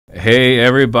Hey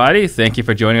everybody, thank you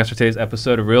for joining us for today's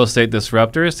episode of Real Estate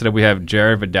Disruptors. Today we have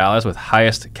Jared Vidales with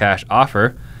Highest Cash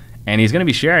Offer, and he's going to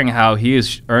be sharing how he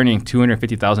is earning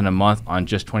 $250,000 a month on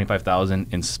just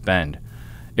 $25,000 in spend.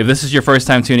 If this is your first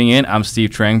time tuning in, I'm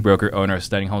Steve Trang, broker, owner of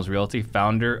Stunning Homes Realty,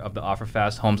 founder of the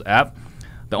OfferFast Homes app,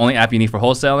 the only app you need for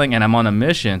wholesaling, and I'm on a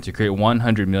mission to create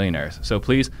 100 millionaires. So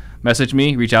please message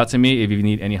me, reach out to me if you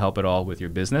need any help at all with your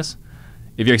business.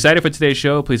 If you're excited for today's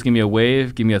show, please give me a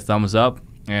wave, give me a thumbs up.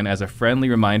 And as a friendly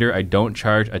reminder, I don't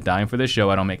charge a dime for this show.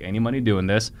 I don't make any money doing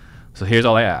this. So here's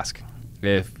all I ask.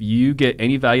 If you get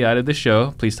any value out of the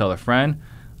show, please tell a friend.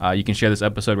 You can share this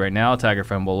episode right now, tag a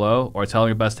friend below, or tell them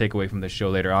your best takeaway from this show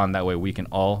later on. That way we can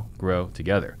all grow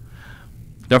together.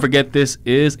 Don't forget, this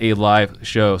is a live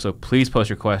show, so please post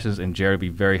your questions, and Jared will be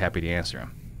very happy to answer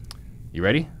them. You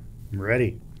ready? I'm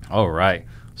ready. All right.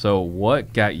 So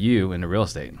what got you into real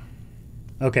estate?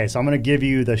 Okay, so I'm going to give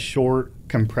you the short,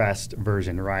 compressed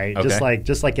version, right? Okay.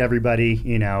 Just like everybody,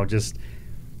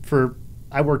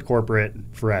 I worked corporate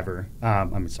forever.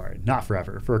 I'm sorry, not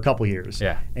forever, for a couple years.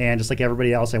 Yeah. And just like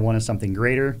everybody else, I wanted something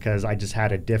greater because I just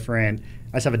have a different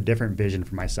vision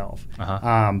for myself.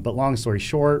 But long story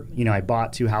short, I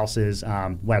bought two houses,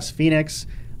 West Phoenix,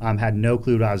 had no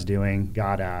clue what I was doing,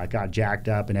 got jacked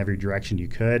up in every direction you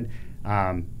could.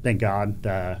 Thank God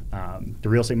the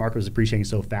real estate market was appreciating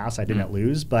so fast I didn't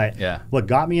lose. But what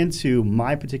got me into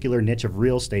my particular niche of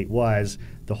real estate was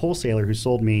the wholesaler who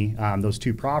sold me those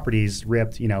two properties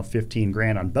ripped 15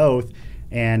 grand on both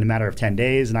in a matter of 10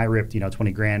 days, and I ripped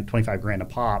 20 grand, 25 grand a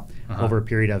pop over a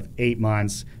period of 8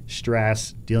 months.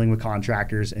 Stress, dealing with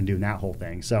contractors, and doing that whole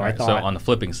thing. So I thought, so on the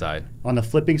flipping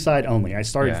side only, I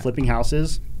started flipping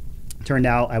houses. Turned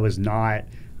out I was not.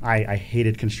 I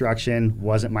hated construction,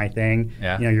 wasn't my thing.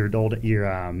 Yeah. You're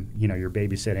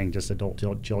babysitting just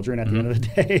adult children at the end of the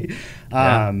day.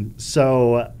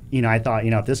 So, I thought,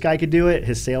 if this guy could do it,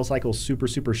 his sales cycle is super,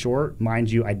 super short.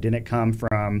 Mind you, I didn't come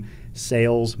from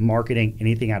sales, marketing,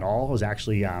 anything at all. I was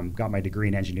actually got my degree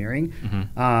in engineering. You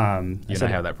and I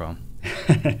have that problem.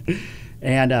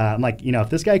 And I'm like, if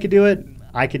this guy could do it,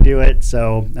 I could do it.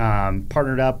 So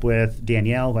partnered up with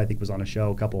Danielle, who I think was on a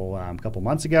show a couple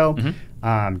months ago.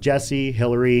 Jesse,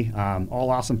 Hillary, all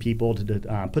awesome people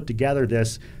to put together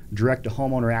this direct to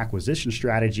homeowner acquisition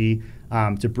strategy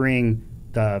to bring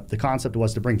the concept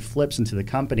was to bring flips into the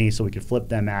company so we could flip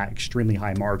them at extremely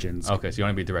high margins. Okay, so you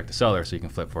want to be direct to seller so you can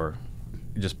flip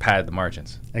just pad the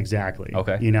margins. Exactly.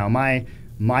 Okay.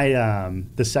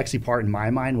 The sexy part in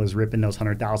my mind was ripping those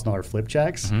 $100,000 flip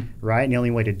checks, right? And the only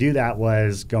way to do that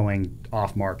was going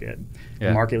off market. Yeah.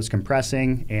 The market was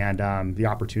compressing, and the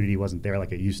opportunity wasn't there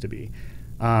like it used to be.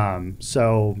 And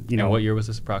what year was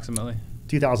this approximately?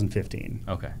 2015.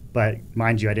 Okay. But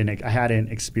mind you, I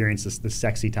hadn't experienced the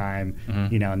sexy time,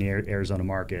 in the Arizona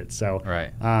market. So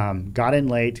got in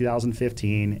late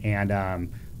 2015, and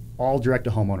all direct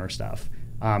to homeowner stuff.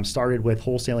 Started with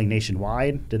wholesaling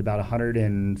nationwide, did about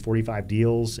 145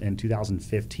 deals in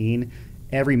 2015,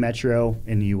 every metro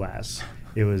in the U.S.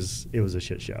 It was a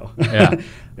shit show. Yeah.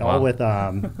 All with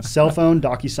cell phone,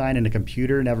 DocuSign, and a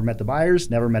computer. Never met the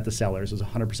buyers, never met the sellers. It was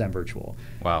 100% virtual.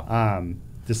 Wow.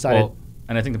 Decided.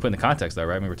 And I think to put in the context though,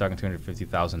 right? I mean, we're talking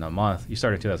 $250,000 a month. You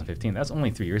started in 2015. That's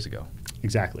only 3 years ago.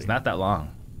 Exactly. It's not that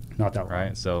long. Not that long.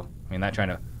 Right? So, I mean, not trying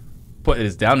to put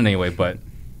it down in any way, but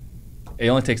it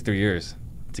only takes 3 years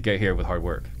to get here with hard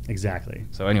work. Exactly.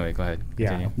 So anyway, go ahead.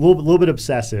 Continue. Yeah, a little bit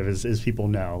obsessive, as people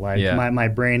know. My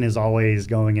brain is always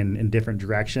going in different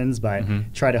directions, but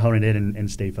try to hone it in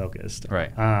and stay focused.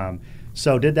 Right.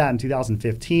 So did that in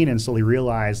 2015 and slowly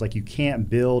realized you can't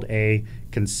build a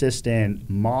consistent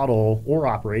model or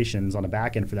operations on the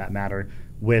back end for that matter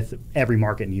with every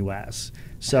market in the U.S.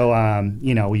 So,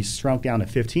 we shrunk down to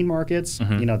 15 markets,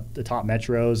 the top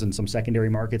metros and some secondary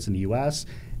markets in the U.S.,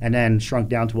 and then shrunk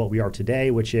down to what we are today,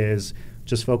 which is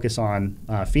just focus on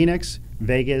Phoenix,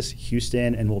 Vegas,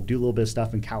 Houston, and we'll do a little bit of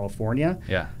stuff in California.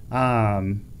 Yeah.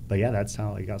 But yeah, that's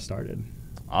how it got started.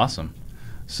 Awesome.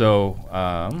 So,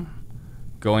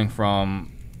 going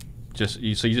from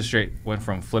you just straight went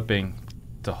from flipping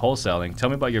to wholesaling. Tell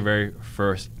me about your very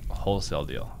first wholesale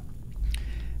deal.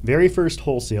 Very first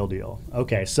wholesale deal.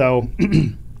 Okay, so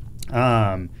it's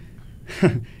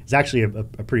actually a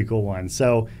pretty cool one.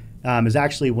 So it was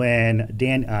actually when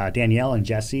Danielle and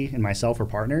Jesse and myself were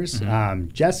partners.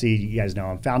 Jesse, you guys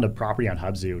know him, found a property on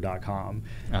hubzoo.com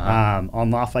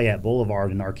on Lafayette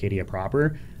Boulevard in Arcadia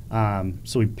proper.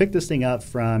 So we picked this thing up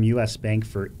from U.S. Bank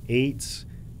for $820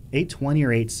 or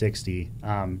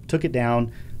 $860. Took it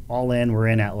down, all in. We're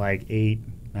in at like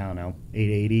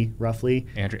 $880 roughly.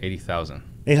 $880,000.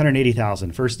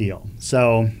 $880,000 first deal.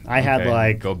 So I had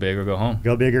like go big or go home.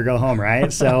 Go big or go home,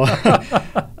 right? So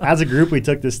as a group, we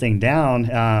took this thing down.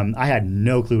 I had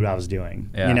no clue what I was doing.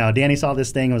 Yeah. You know, Danny saw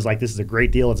this thing and was like, "This is a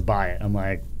great deal. Let's buy it." I'm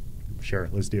like, "Sure,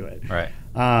 let's do it." Right.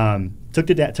 Took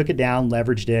it down,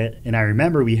 leveraged it, and I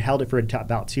remember we held it for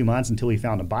about 2 months until we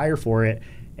found a buyer for it.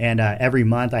 And every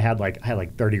month I had like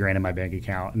 $30,000 in my bank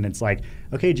account, and it's like,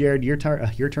 okay, Jared, your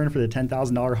turn for the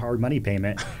 $10,000 hard money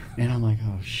payment, and I'm like,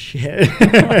 oh shit,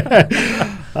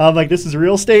 I'm like, this is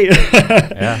real estate.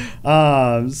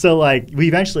 Yeah. So like we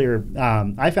eventually,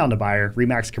 I found a buyer,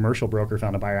 Remax Commercial Broker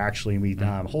found a buyer actually, and we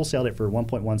wholesaled it for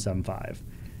 1.175.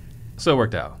 So it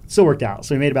worked out.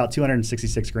 So we made about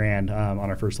 $266,000 on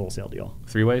our first wholesale deal.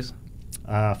 3 ways?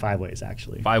 5 ways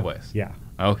actually. 5 ways. Yeah.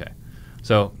 Okay.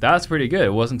 So that's pretty good.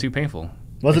 It wasn't too painful.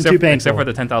 Except for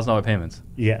the $10,000 payments.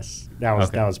 Yes, that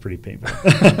was pretty painful.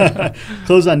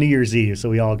 Closed on New Year's Eve, so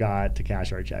we all got to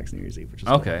cash our checks New Year's Eve, which is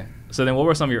okay. Cool. So then, what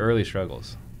were some of your early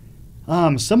struggles?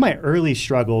 Some of my early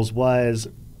struggles was,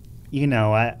 you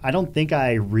know, I don't think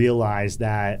I realized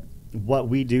that what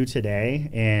we do today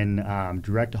in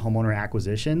direct to homeowner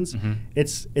acquisitions,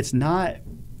 it's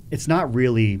not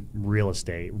really real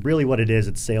estate. Really what it is,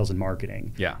 it's sales and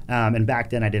marketing. Yeah. And back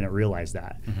then I didn't realize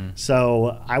that.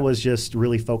 So I was just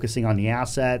really focusing on the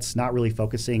assets, not really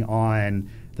focusing on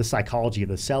the psychology of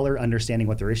the seller, understanding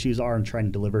what their issues are and trying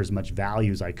to deliver as much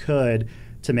value as I could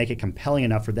to make it compelling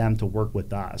enough for them to work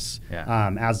with us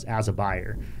as a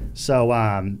buyer. So,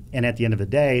 and at the end of the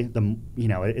day,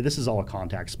 this is all a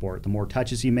contact sport. The more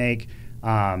touches you make,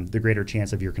 the greater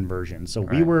chance of your conversion. So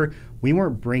we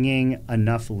weren't bringing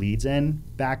enough leads in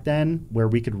back then where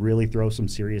we could really throw some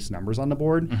serious numbers on the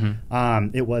board.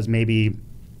 It was maybe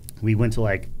we went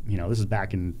to this is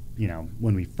back in,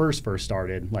 when we first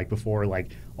started, like before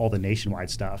like all the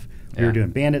nationwide stuff. We were doing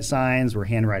bandit signs, we're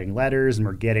handwriting letters, and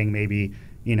we're getting maybe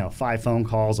 5 phone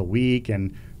calls a week,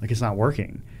 and like it's not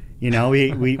working. We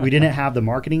didn't have the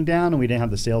marketing down, and we didn't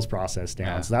have the sales process down.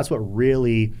 Yeah. So that's what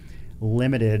really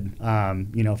limited,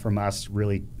 from us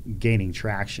really gaining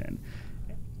traction.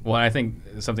 Well, I think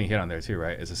something hit on there too,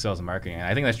 right? Is the sales and marketing. And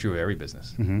I think that's true of every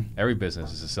business. Every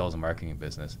business is a sales and marketing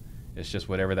business. It's just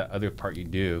whatever that other part you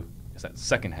do is that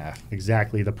second half.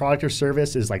 Exactly. The product or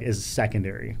service is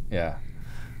secondary. Yeah.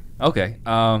 Okay.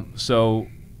 So,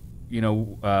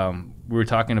 we were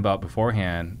talking about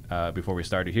beforehand, before we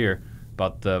started here,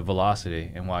 about the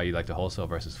velocity and why you like to wholesale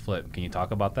versus flip. Can you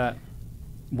talk about that?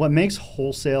 What makes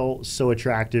wholesale so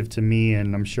attractive to me,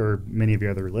 and I'm sure many of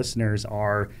your other listeners,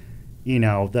 are,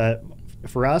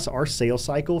 for us, our sales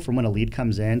cycle from when a lead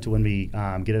comes in to when we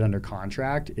get it under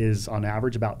contract is on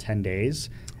average about 10 days.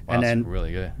 Wow, and then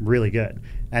really good. Really good.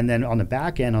 And then on the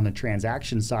back end, on the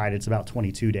transaction side, it's about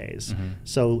 22 days.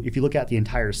 So if you look at the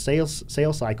entire sales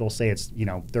cycle, say it's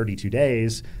 32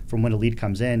 days from when a lead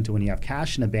comes in to when you have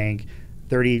cash in the bank.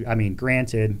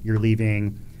 Granted, you're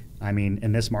leaving.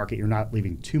 In this market, you're not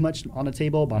leaving too much on the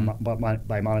table by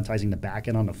monetizing the back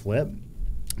end on the flip.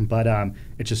 But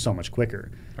it's just so much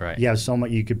quicker. Right. You have so much.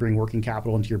 You could bring working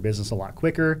capital into your business a lot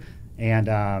quicker, and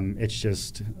it's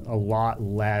just a lot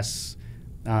less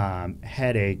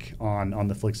headache on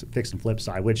the fix and flip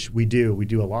side, which we do. We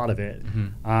do a lot of it,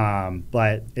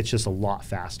 but it's just a lot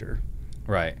faster.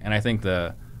 Right. And I think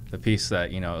the piece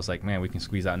that it's like, man, we can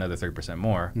squeeze out another 30%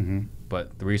 more,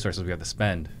 but the resources we have to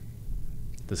spend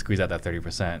to squeeze out that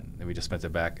 30%, and we just spent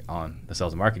it back on the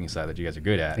sales and marketing side that you guys are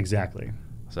good at. Exactly.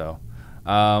 So,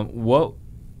 what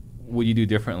would you do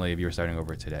differently if you were starting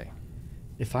over today?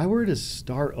 If I were to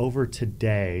start over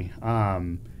today,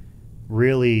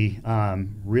 really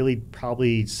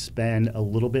probably spend a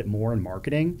little bit more in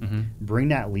marketing, bring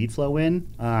that lead flow in,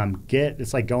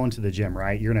 it's like going to the gym,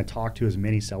 right? You're going to talk to as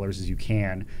many sellers as you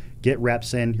can, get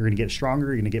reps in, you're going to get stronger,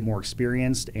 you're going to get more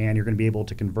experienced, and you're going to be able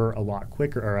to convert a lot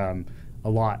quicker, or a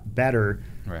lot better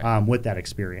with that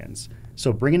experience.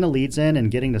 So bringing the leads in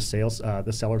and getting the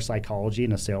seller psychology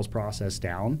and the sales process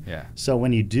down. Yeah. So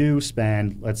when you do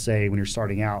spend, let's say when you're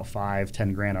starting out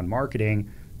 $5-10 on marketing,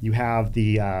 you have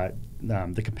the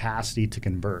capacity to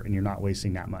convert, and you're not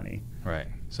wasting that money. Right.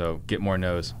 So get more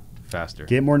no's faster.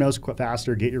 Get more no's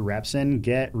faster. Get your reps in.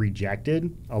 Get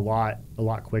rejected a lot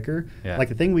quicker. Yeah. Like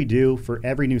the thing we do for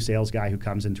every new sales guy who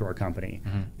comes into our company,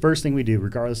 first thing we do,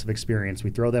 regardless of experience, we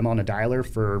throw them on a dialer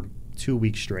for 2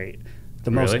 weeks straight. The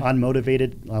most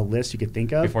unmotivated list you could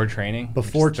think of. Before training.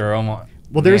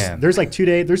 Well, there's like 2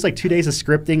 days. There's like 2 days of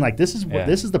scripting. Like this is the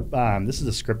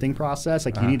scripting process.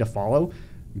 Like you need to follow.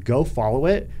 Go follow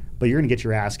it. but you're going to get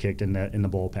your ass kicked in the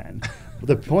bullpen. But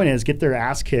the point is, get their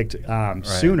ass kicked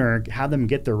sooner, have them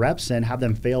get their reps in, have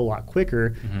them fail a lot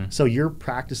quicker. So you're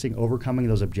practicing overcoming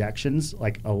those objections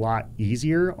like a lot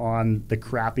easier on the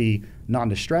crappy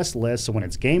non-distress list. So when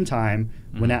it's game time,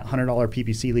 when that $100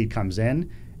 PPC lead comes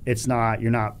in, you're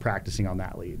not practicing on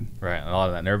that lead. Right, and a lot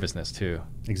of that nervousness too.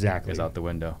 Exactly. Is out the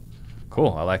window.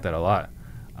 Cool, I like that a lot.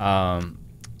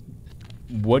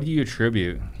 What do you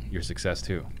attribute your success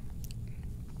to?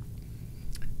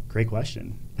 Great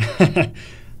question. I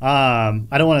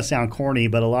don't want to sound corny,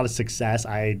 but a lot of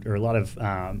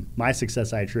my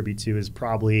success I attribute to is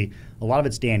probably a lot of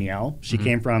it's Danielle. She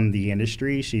came from the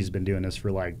industry. She's been doing this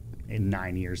for like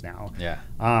 9 years now.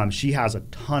 Yeah. She has a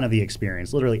ton of the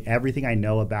experience. Literally everything I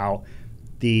know about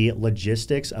the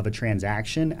logistics of a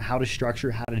transaction, how to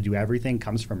structure, how to do everything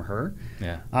comes from her.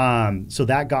 Yeah. So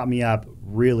that got me up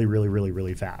really, really, really,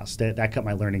 really fast. That cut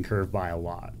my learning curve by a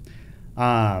lot.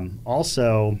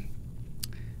 Also,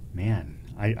 man,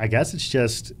 I guess it's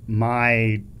just at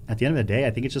the end of the day,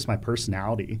 I think it's just my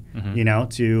personality,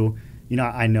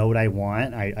 I know what I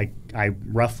want. I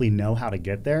roughly know how to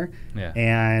get there. Yeah.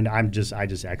 And I just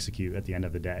execute at the end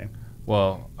of the day.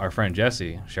 Well, our friend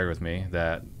Jesse shared with me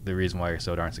that the reason why you're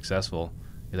so darn successful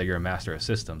is that you're a master of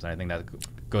systems. And I think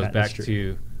that goes back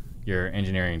to your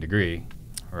engineering degree,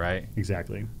 right?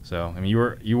 Exactly. So, I mean,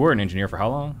 you were an engineer for how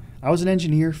long? I was an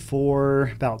engineer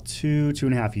for about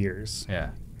 2.5 years.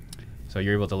 Yeah. So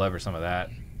you're able to leverage some of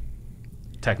that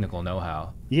technical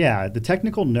know-how. Yeah, the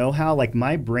technical know-how, like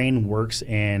my brain works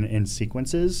in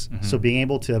sequences. So being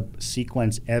able to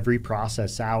sequence every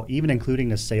process out, even including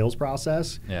the sales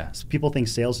process. Yeah. So people think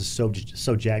sales is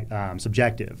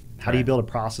subjective. How do you build a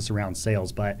process around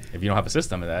sales? But if you don't have a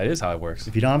system, that is how it works.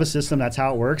 If you don't have a system, that's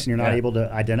how it works, and you're not able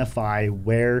to identify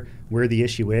where the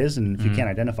issue is, and if you can't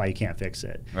identify, you can't fix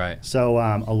it. Right. So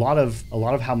a lot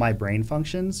of how my brain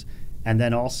functions, and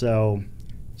then also,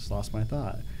 just lost my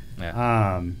thought.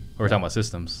 Yeah. We're talking about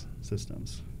systems.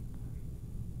 Systems.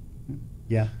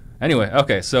 Yeah. Anyway,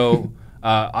 okay, so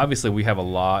obviously we have a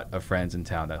lot of friends in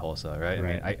town that wholesale, right? I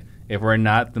mean, if we're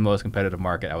not the most competitive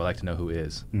market, I would like to know who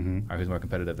is, or who's more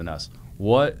competitive than us.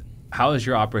 How is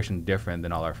your operation different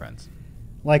than all our friends?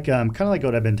 Like kind of like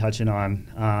what I've been touching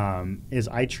on is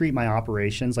I treat my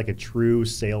operations like a true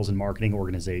sales and marketing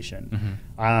organization.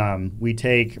 We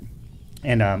take,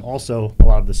 and also a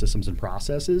lot of the systems and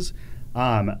processes.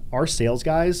 Our sales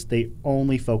guys, they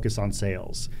only focus on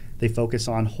sales. They focus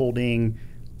on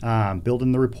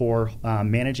building the rapport,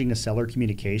 managing the seller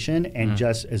communication, and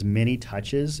just as many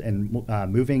touches and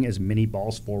moving as many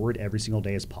balls forward every single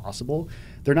day as possible.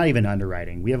 They're not even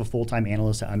underwriting. We have a full-time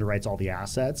analyst that underwrites all the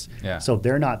assets. Yeah. So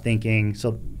they're not thinking.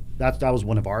 So that was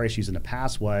one of our issues in the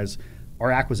past was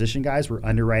our acquisition guys were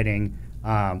underwriting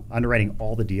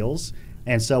all the deals.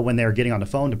 And so when they were getting on the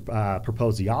phone to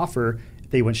propose the offer,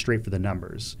 they went straight for the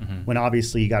numbers. When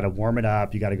obviously you got to warm it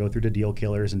up, you got to go through the deal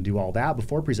killers and do all that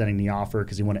before presenting the offer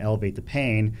because you want to elevate the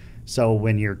pain. So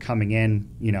when you're coming in,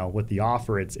 with the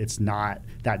offer, it's not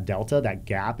that delta, that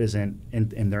gap isn't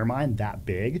in their mind that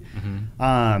big.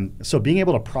 So being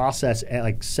able to process,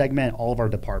 like segment all of our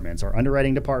departments, our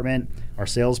underwriting department, our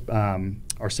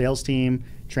sales team,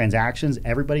 transactions,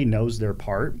 everybody knows their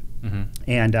part,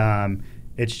 and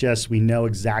it's just we know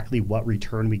exactly what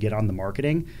return we get on the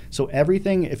marketing. So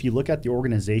everything, if you look at the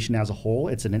organization as a whole,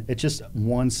 it's just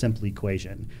one simple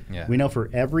equation. Yeah. We know for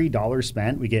every dollar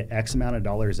spent, we get X amount of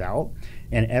dollars out,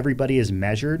 and everybody is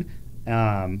measured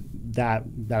that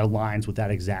aligns with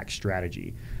that exact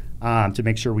strategy to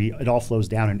make sure it all flows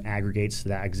down and aggregates to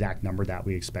that exact number that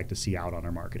we expect to see out on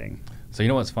our marketing.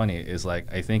 So what's funny is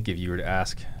like I think if you were to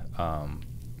ask,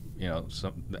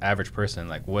 the average person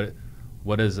like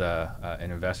what does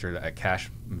a cash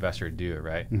investor do,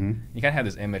 right? You kind of have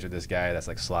this image of this guy that's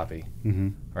like sloppy,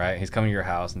 right? He's coming to your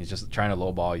house and he's just trying to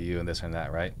lowball you and this and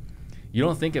that, right? You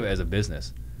don't think of it as a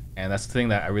business, and that's the thing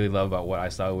that I really love about what I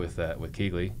saw with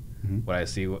Keegley, what I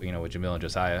see, with Jamil and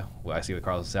Josiah, what I see with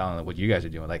Carlos and Sal, and what you guys are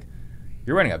doing. Like,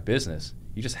 you're running a business.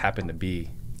 You just happen to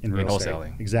be in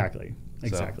wholesaling. Exactly.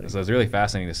 So it's really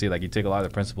fascinating to see. Like, you take a lot of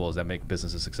the principles that make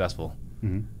businesses successful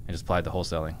and just apply it to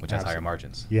wholesaling, which has higher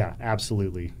margins. Yeah,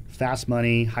 absolutely. Fast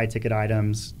money, high ticket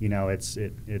items.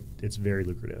 It's very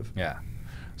lucrative. Yeah.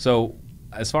 So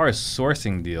as far as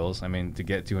sourcing deals, I mean, to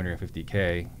get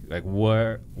 $250K, like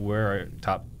where are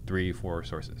top 3-4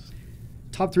 sources?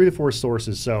 Top 3 to 4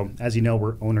 sources. So as you know,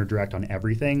 we're owner direct on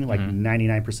everything, like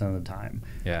 99% of the time.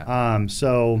 Yeah.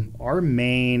 So our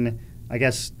main, I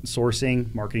guess,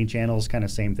 sourcing marketing channels, kind of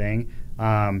same thing.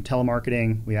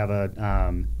 Telemarketing. We have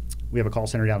We have a call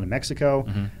center down in Mexico.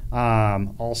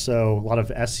 Also, a lot of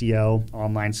SEO,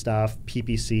 online stuff,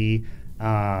 PPC,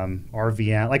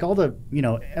 RVM, like all the,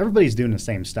 everybody's doing the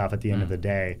same stuff at the end of the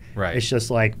day. Right. It's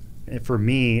just like, for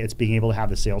me, it's being able to have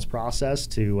the sales process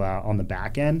to on the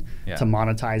back end to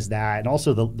monetize that, and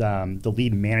also the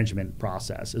lead management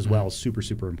process as well is super,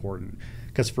 super important.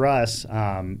 Because for us,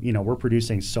 we're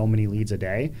producing so many leads a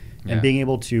day, and being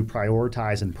able to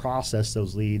prioritize and process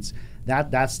those leads,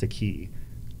 that's the key,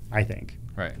 I think.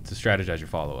 Right, to strategize your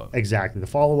follow-up. Exactly. The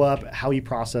follow-up, how you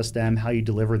process them, how you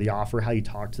deliver the offer, how you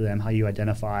talk to them, how you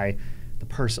identify the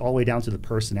person, all the way down to the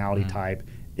personality type,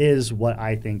 is what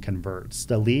I think converts.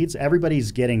 The leads,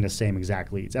 everybody's getting the same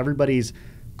exact leads. Everybody's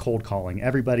cold calling.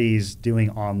 Everybody's doing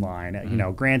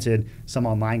online. Granted, some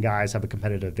online guys have a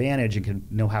competitive advantage and can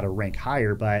know how to rank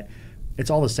higher, but it's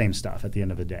all the same stuff at the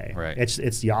end of the day. Right.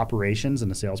 It's the operations and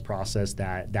the sales process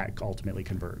that ultimately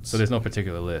converts. So there's no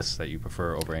particular list that you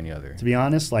prefer over any other? To be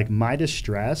honest, like my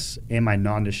distress and my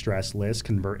non-distress list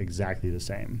convert exactly the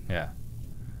same. Yeah.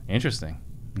 Interesting.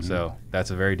 So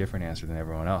that's a very different answer than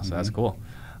everyone else. So that's cool.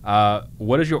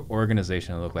 What does your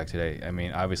organization look like today? I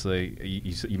mean, obviously,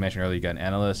 you mentioned earlier you got an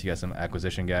analyst, you got some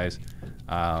acquisition guys.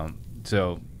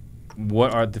 So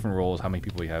what are the different roles? How many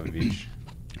people you have of each?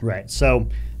 Right. So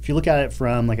if you look at it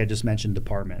from, like I just mentioned,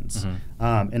 departments.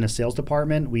 In the sales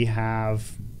department, we have,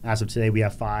 as of today, we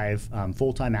have 5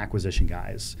 full-time acquisition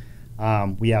guys.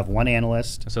 We have 1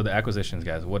 analyst. So the acquisitions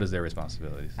guys, what is their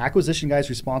responsibilities? Acquisition guys'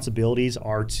 responsibilities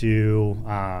are to,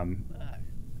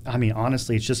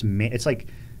 honestly, it's like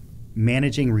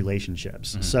managing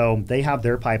relationships. So they have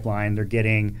their pipeline. They're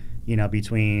getting,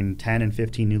 between 10 and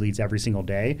 15 new leads every single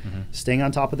day, staying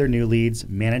on top of their new leads,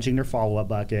 managing their follow-up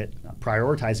bucket,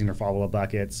 prioritizing their follow-up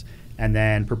buckets, and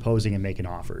then proposing and making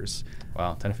offers.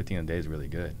 Wow, 10 to 15 a day is really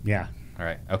good. Yeah. All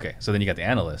right. Okay. So then you got the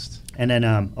analyst. And then,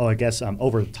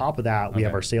 over the top of that, we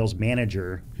have our sales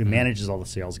manager who manages all the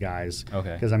sales guys.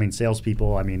 Okay. Because,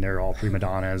 salespeople, they're all prima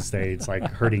donnas. It's like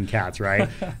herding cats, right?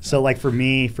 So, like, for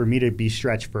me to be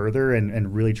stretched further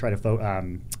and really try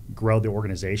to grow the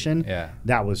organization,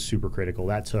 that was super critical.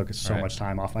 That took so much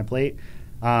time off my plate.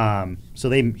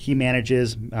 He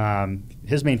manages,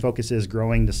 his main focus is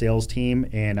growing the sales team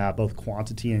in both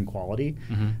quantity and quality.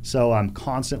 So I'm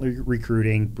constantly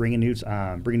recruiting, bringing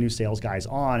new sales guys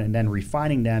on, and then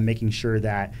refining them, making sure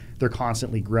that they're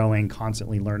constantly growing,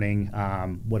 constantly learning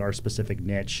what our specific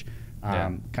niche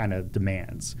kind of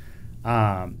demands.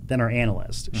 Then our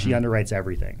analyst, she underwrites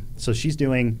everything. So she's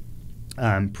doing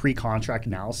pre-contract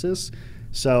analysis.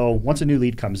 So once a new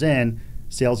lead comes in,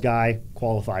 sales guy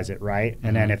qualifies it, right?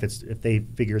 And then if they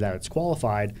figure that it's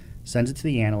qualified, sends it to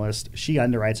the analyst. She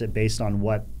underwrites it based on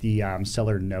what the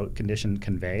seller note condition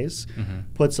conveys,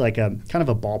 puts like a kind of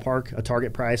a ballpark, a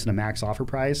target price and a max offer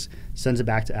price, sends it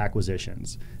back to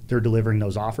acquisitions. They're delivering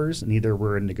those offers, and either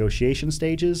we're in negotiation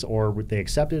stages or they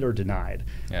accepted or denied.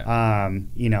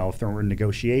 If they're in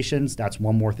negotiations, that's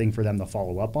one more thing for them to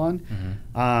follow up on.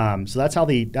 So that's how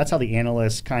the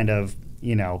analyst kind of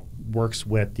works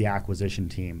with the acquisition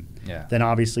team. Then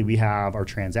obviously we have our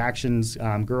transactions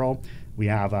girl. We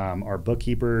have our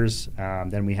bookkeepers.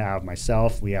 Then we have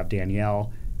myself. We have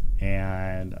Danielle.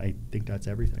 And I think that's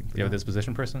everything. Do you have a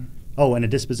disposition person? Oh, and a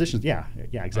dispositions. Yeah,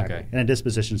 exactly. Okay. And a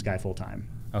dispositions guy full time.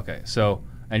 Okay. So,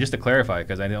 and just to clarify,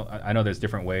 because I know there's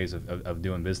different ways of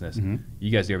doing business.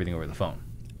 You guys do everything over the phone.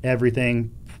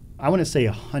 Everything. I wouldn't say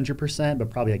 100%, but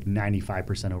probably like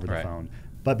 95% over the phone.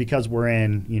 But because we're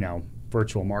in,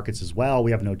 virtual markets as well,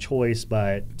 we have no choice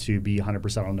but to be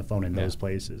 100% on the phone in those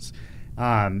places.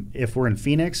 If we're in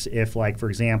Phoenix, if like, for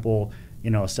example,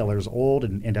 a seller's old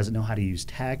and doesn't know how to use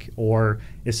tech, or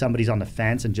if somebody's on the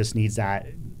fence and just needs that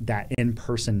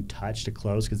in-person touch to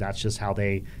close, because that's just how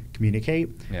they communicate,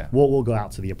 we'll go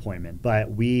out to the appointment.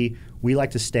 But we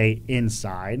like to stay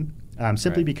inside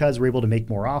simply because we're able to make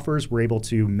more offers. We're able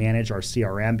to manage our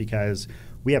CRM because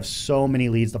we have so many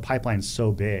leads. The pipeline's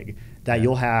so big that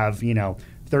you'll have,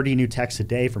 30 new texts a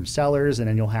day from sellers, and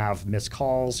then you'll have missed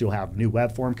calls. You'll have new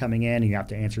web form coming in, and you have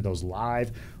to answer those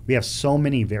live. We have so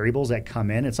many variables that come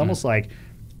in. It's almost like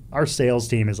our sales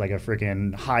team is like a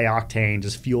freaking high octane,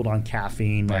 just fueled on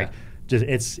caffeine. Like, just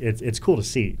it's cool to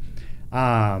see.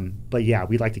 But yeah,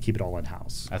 we like to keep it all in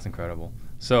house. That's incredible.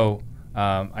 So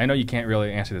I know you can't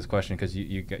really answer this question because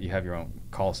you have your own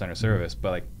call center service,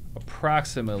 but like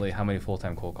approximately how many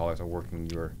full-time cold callers are working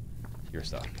your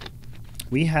stuff?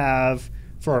 We have,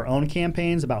 for our own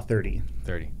campaigns, about 30.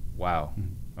 30. Wow.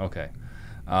 Okay.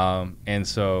 And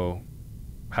so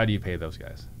how do you pay those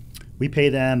guys? We pay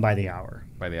them by the hour.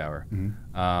 By the hour.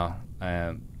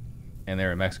 And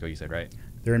they're in Mexico, you said, right?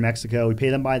 They're in Mexico. We pay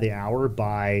them by the hour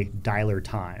by dialer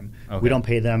time. We don't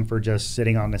pay them for just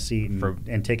sitting on the seat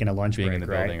and taking a lunch break. Being in the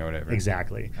building or whatever.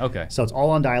 Exactly. Okay. So it's all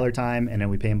on dialer time, and then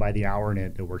we pay them by the hour, and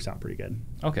it works out pretty good.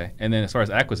 Okay. And then as far as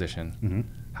acquisition,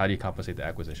 how do you compensate the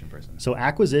acquisition person? So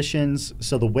acquisitions,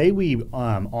 so the way we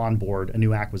onboard a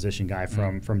new acquisition guy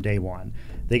from day one,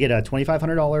 they get a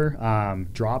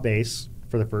 $2,500 draw base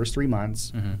for the first 3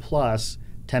 months, plus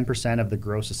 10% of the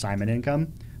gross assignment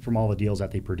income from all the deals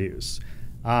that they produce.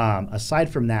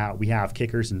 Aside from that, we have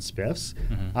kickers and spiffs.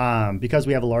 Because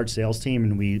we have a large sales team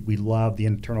and we love the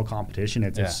internal competition.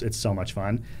 It's so much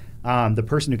fun. The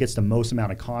person who gets the most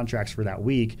amount of contracts for that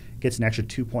week gets an extra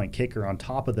 2-point kicker on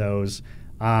top of those.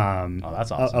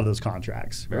 That's awesome. Of those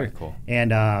contracts. Very cool.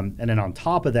 And then on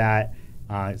top of that,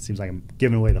 it seems like I'm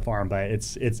giving away the farm, but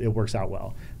it works out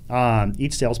well.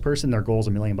 Each salesperson, their goal is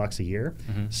 $1 million a year.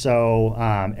 So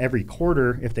every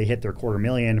quarter, if they hit their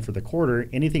 $250,000 for the quarter,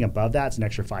 anything above that's an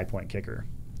extra 5-point kicker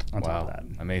on top of that.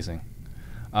 Amazing.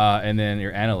 And then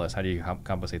your analyst, how do you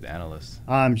compensate the analyst?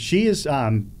 She is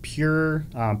pure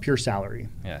salary.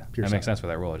 Yeah, that makes sense for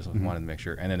that role. I just wanted to make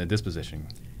sure. And then the disposition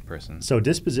person. So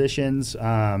dispositions,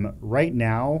 right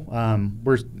now,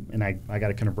 I got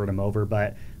to convert him over,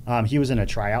 but he was in a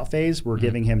tryout phase. We're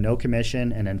giving him no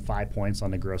commission and then 5 points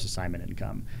on the gross assignment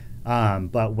income.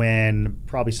 But when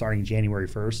probably starting January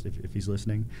 1st, if he's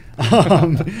listening,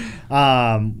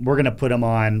 we're going to put him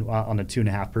on a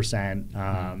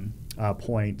 2.5%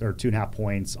 point or 2.5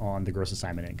 points on the gross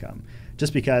assignment income,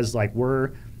 just because like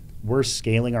we're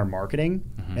scaling our marketing,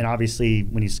 and obviously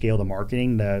when you scale the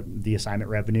marketing, the assignment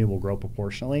revenue will grow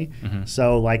proportionally.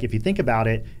 So like if you think about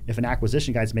it, if an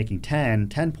acquisition guy's making 10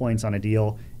 points on a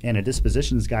deal and a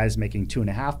dispositions guy's making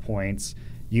 2.5 points,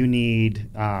 you need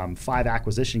 5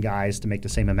 acquisition guys to make the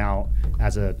same amount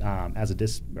as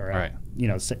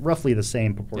roughly the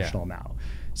same proportional amount.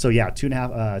 So yeah,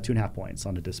 2.5 points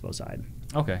on the dispo side.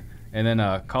 Okay. And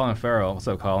then Colin Farrell, what's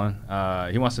up, Colin?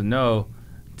 He wants to know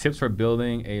tips for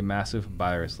building a massive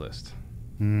buyers list.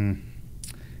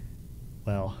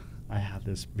 Well, I have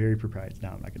this very proprietary. No,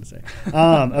 I'm not going to say.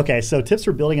 Okay, so tips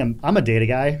for building. I'm a data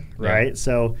guy, right? Yeah.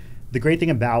 So the great thing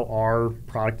about our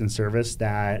product and service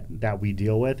that we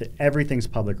deal with, everything's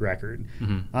public record.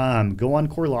 Go on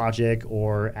CoreLogic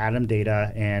or Atom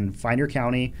Data and find your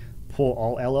county, pull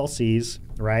all LLCs,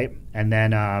 right? And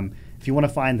then if you want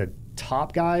to find the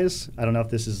top guys, I don't know if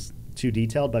this is too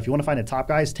detailed, but if you want to find the top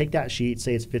guys, take that sheet,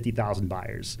 say it's 50,000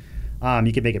 buyers.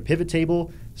 You can make a pivot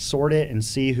table, sort it, and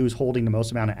see who's holding the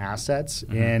most amount of assets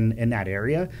in that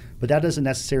area. But that doesn't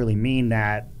necessarily mean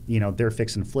that they're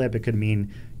fix and flip. It could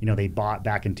mean they bought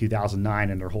back in 2009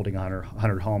 and they're holding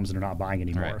 100 homes and they're not buying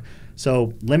anymore. Right.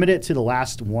 So limit it to the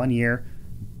last 1 year,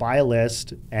 buy a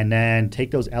list, and then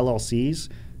take those LLCs,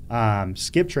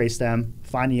 skip trace them,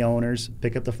 find the owners,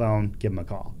 pick up the phone, give them a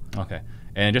call. Okay.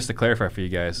 And just to clarify for you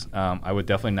guys, I would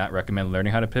definitely not recommend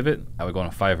learning how to pivot. I would go on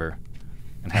a Fiverr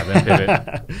and have them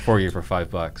pivot for you for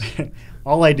 $5.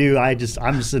 All I do, I'm just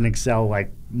in Excel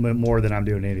like more than I'm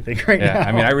doing anything right now. Yeah,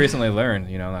 I mean, I recently learned,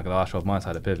 like the last 12 months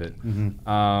how to pivot.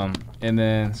 And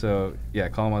then, so yeah,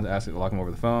 Colin wanted to ask you to lock him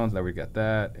over the phone, so that we got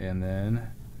that. And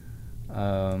then,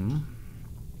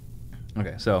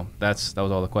 okay, so that was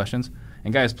all the questions.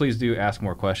 And guys, please do ask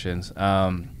more questions.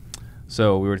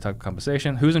 So we were talking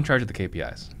compensation. Who's in charge of the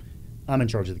KPIs? I'm in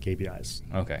charge of the KPIs.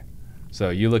 Okay. So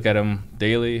you look at them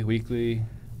daily, weekly?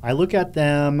 I look at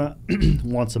them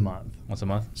once a month. Once a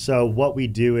month? So what we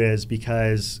do is,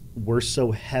 because we're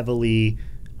so heavily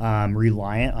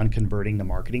reliant on converting the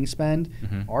marketing spend,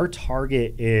 our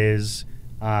target is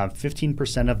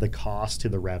 15% of the cost to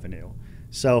the revenue.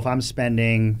 So if I'm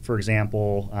spending, for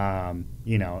example,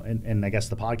 in I guess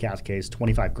the podcast case,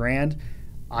 $25,000,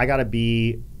 I got to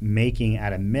be making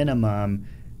at a minimum,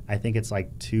 I think it's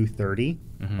like $230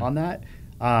 on that.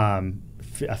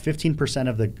 15%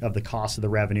 of the cost of the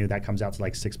revenue, that comes out to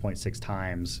like 6.6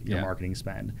 times your marketing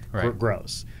spend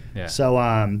gross. Yeah.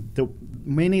 So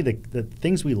mainly the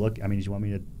things we look. I mean, do you want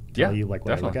me to tell you like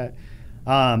what definitely. I look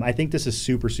at? I think this is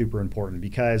super, super important,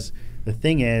 because the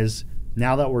thing is,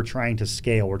 now that we're trying to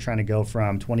scale, we're trying to go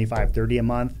from $25-30 a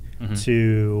month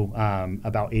to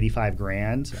about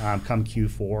 $85,000 come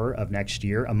Q4 of next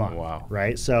year a month. Wow.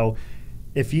 Right. So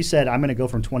if you said I'm going to go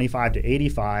from 25 to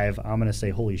 85, I'm going to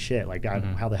say, holy shit, like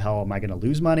how the hell am I going to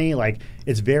lose money? Like,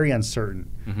 it's very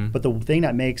uncertain. But the thing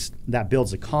that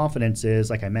builds the confidence is,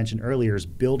 like I mentioned earlier, is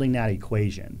building that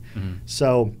equation.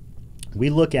 So we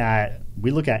look at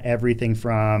everything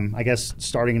from, I guess,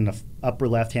 starting in the upper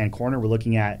left-hand corner, we're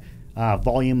looking at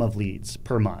volume of leads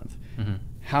per month.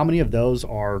 how many of those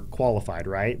are qualified,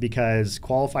 right? Because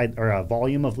qualified or a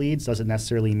volume of leads doesn't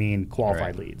necessarily mean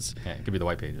qualified leads. Yeah, it could be the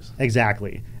white pages.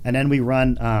 Exactly. And then we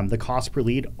run the cost per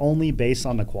lead only based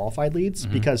on the qualified leads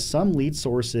because some lead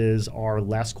sources are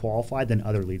less qualified than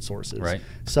other lead sources. Right.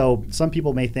 So some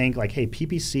people may think like, hey,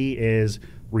 PPC is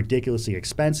ridiculously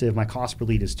expensive. My cost per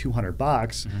lead is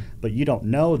 $200, but you don't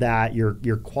know that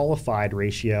your qualified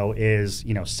ratio is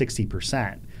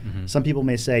 60%. Some people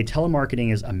may say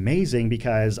telemarketing is amazing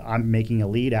because I'm making a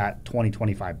lead at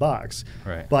 $25,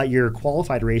 right. but your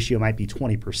qualified ratio might be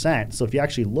 20%. So if you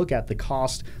actually look at the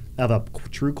cost of a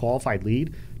true qualified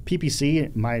lead,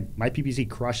 PPC, my PPC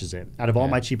crushes it out of all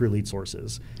my cheaper lead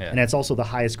sources. And it's also the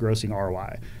highest grossing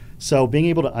ROI. So being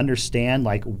able to understand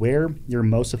like where your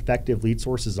most effective lead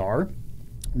sources are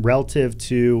relative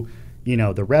to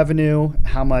the revenue,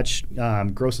 how much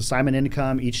gross assignment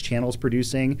income each channel is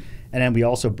producing, and then we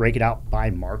also break it out by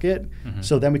market.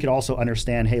 So then we could also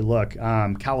understand, hey, look,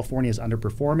 California is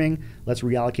underperforming. Let's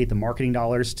reallocate the marketing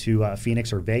dollars to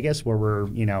Phoenix or Vegas, where we're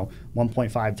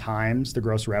 1.5 times the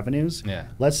gross revenues.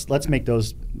 Let's make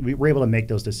those. We're able to make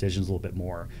those decisions a little bit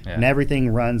more, and everything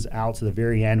runs out to the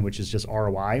very end, which is just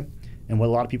ROI. And what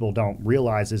a lot of people don't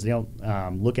realize is they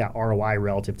don't look at ROI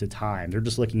relative to time. They're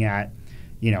just looking at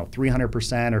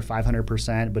 300% or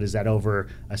 500%, but is that over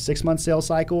a 6-month sales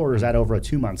cycle or is that over a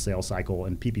 2-month sales cycle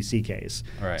in PPC case?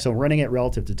 Right. So running it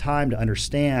relative to time to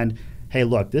understand, hey,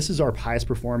 look, this is our highest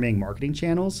performing marketing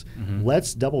channels.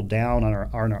 Let's double down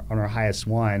on our highest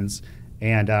ones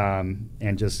and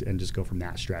just go from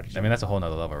that strategy. I mean, that's a whole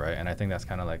nother level, right? And I think that's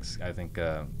kind of like,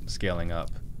 scaling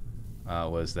up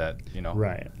was that,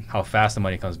 right. how fast the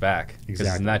money comes back.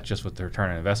 Exactly. It's not just what the return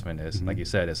on investment is, like you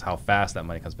said, it's how fast that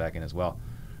money comes back in as well.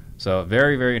 So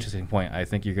very, very interesting point. I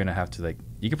think you're going to have to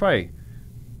you could probably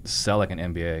sell like an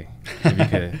MBA if you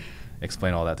could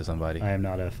explain all that to somebody. I am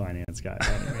not a finance guy by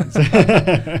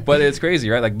any means. But it's crazy,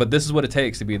 right? But this is what it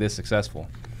takes to be this successful.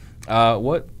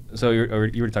 So you were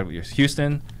talking about yours,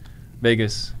 Houston,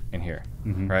 Vegas, and here,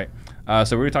 right?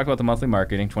 So we were talking about the monthly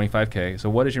marketing, $25K. So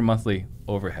what is your monthly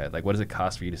overhead? Like, what does it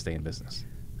cost for you to stay in business?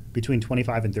 Between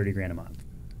 $25,000 and $30,000 a month.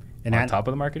 And on top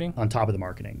of the marketing? On top of the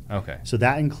marketing. Okay. So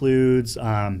that includes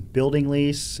building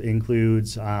lease,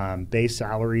 includes base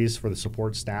salaries for the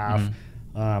support staff,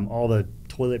 all the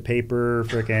toilet paper,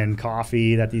 freaking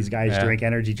coffee that these guys drink,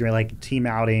 energy drink, like team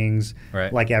outings,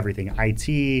 like everything.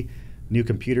 IT, new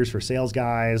computers for sales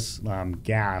guys,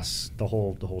 gas, the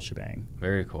whole shebang.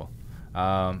 Very cool.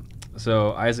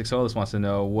 So Isaac Solis wants to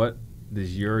know, what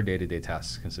does your day-to-day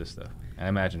tasks consist of? And I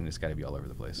imagine it's got to be all over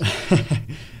the place.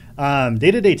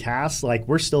 Day-to-day tasks, like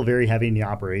we're still very heavy in the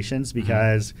operations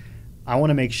because I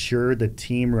want to make sure the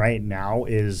team right now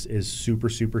is super,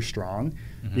 super strong.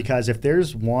 Because if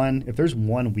there's one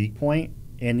weak point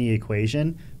in the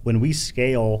equation, when we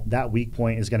scale, that weak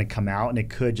point is going to come out and it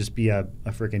could just be a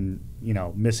freaking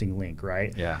missing link,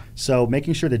 right? Yeah. So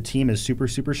making sure the team is super,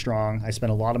 super strong. I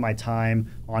spend a lot of my time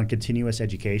on continuous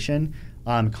education,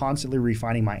 constantly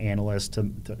refining my analysts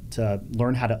to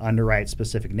learn how to underwrite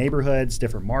specific neighborhoods,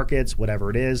 different markets, whatever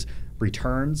it is,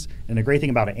 returns. And the great thing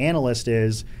about an analyst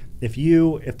is if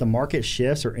the market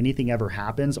shifts or anything ever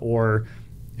happens, or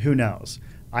who knows,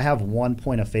 I have one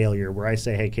point of failure where I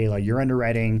say, hey, Kayla, you're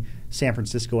underwriting San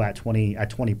Francisco at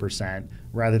 20%,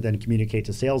 rather than communicate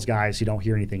to sales guys who don't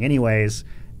hear anything anyways.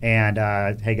 And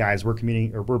hey guys, we're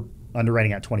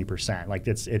underwriting at 20%. Like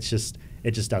it just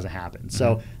doesn't happen.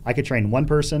 So I could train one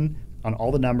person on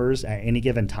all the numbers at any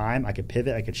given time. I could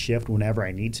pivot, I could shift whenever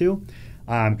I need to,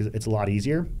 because it's a lot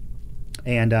easier.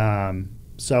 And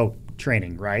so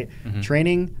training, right?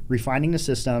 Training, refining the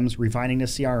systems, refining the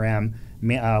CRM,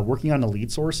 working on the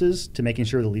lead sources to making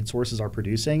sure the lead sources are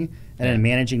producing, and then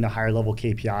managing the higher level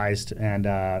KPIs and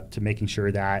to making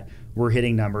sure that we're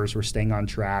hitting numbers, we're staying on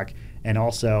track, and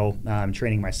also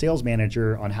training my sales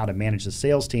manager on how to manage the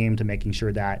sales team to making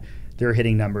sure that they're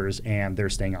hitting numbers and they're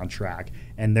staying on track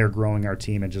and they're growing our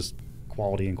team in just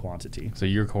quality and quantity. So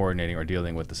you're coordinating or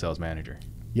dealing with the sales manager?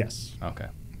 Yes. Okay.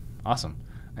 Awesome.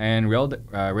 And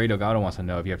Ray Delgado wants to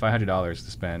know, if you had $500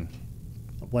 to spend.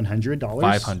 $100?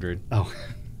 $500. Oh.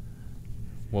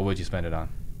 What would you spend it on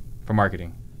for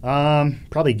marketing?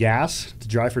 Probably gas to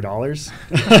drive for dollars.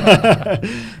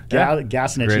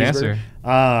 Gas and a great cheeseburger. Answer.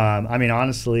 I mean,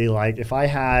 honestly, like if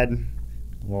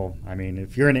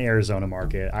you're in the Arizona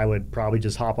market, I would probably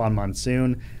just hop on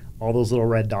Monsoon. All those little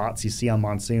red dots you see on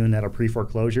Monsoon that are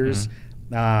pre-foreclosures,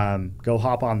 go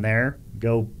hop on there,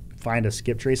 go find a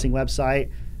skip tracing website,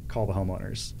 call the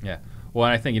homeowners. Yeah. Well,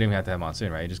 and I think you don't even have to have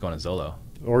Monsoon, right? You just go on Zillow.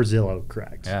 Or Zillow,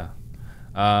 correct. Yeah.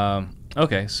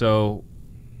 Okay, so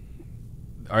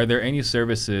are there any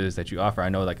services that you offer? I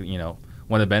know, like,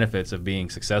 one of the benefits of being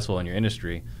successful in your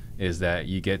industry is that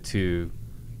you get to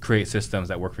create systems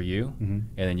that work for you, and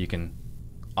then you can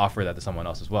offer that to someone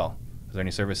else as well. Is there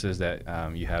any services that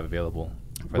you have available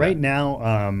for right that?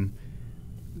 now?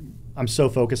 I'm so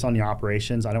focused on the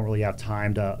operations, I don't really have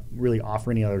time to really offer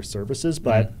any other services.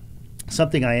 But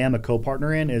something I am a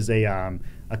co-partner in is a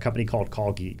company called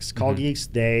Call Geeks. Call Geeks,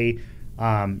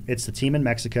 it's the team in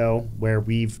Mexico where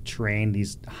we've trained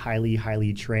these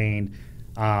highly trained,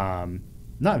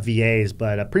 not VAs,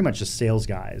 but pretty much just sales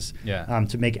guys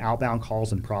to make outbound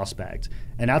calls and prospect.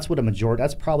 And that's what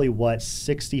that's probably what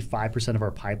 65% of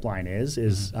our pipeline is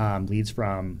leads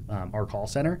from our call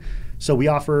center. So we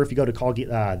offer, if you go to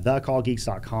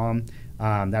thecallgeeks.com,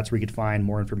 that's where you could find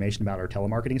more information about our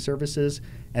telemarketing services.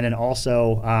 And then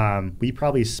also, we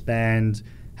probably spend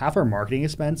half our marketing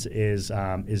expense is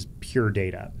pure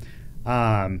data.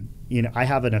 I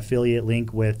have an affiliate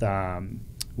link with a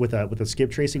skip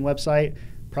tracing website.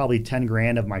 Probably 10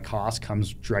 grand of my cost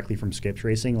comes directly from skip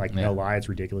tracing. No lie, it's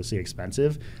ridiculously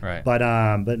expensive. Right. But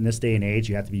in this day and age,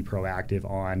 you have to be proactive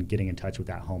on getting in touch with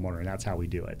that homeowner, and that's how we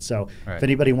do it. So if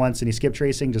anybody wants any skip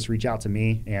tracing, just reach out to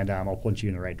me, and I'll point you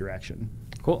in the right direction.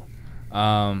 Cool.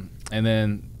 And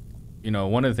then,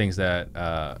 one of the things that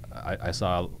I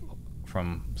saw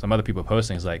from some other people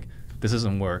posting is like, this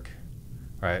doesn't work,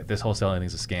 right? This wholesaling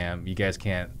thing's a scam. You guys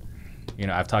can't.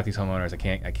 I've talked to these homeowners.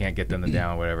 I can't get them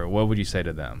down, whatever. What would you say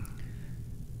to them?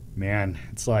 Man,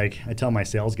 it's like I tell my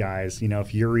sales guys,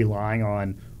 if you're relying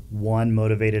on one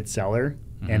motivated seller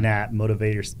and that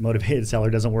motivated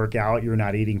seller doesn't work out, you're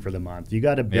not eating for the month. You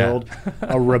got to build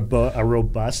a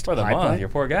robust for the pipeline. month. Your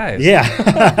poor guys.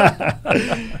 Yeah,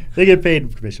 they get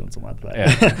paid commission once a month, but you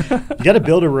got to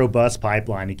build a robust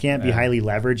pipeline. You can't be highly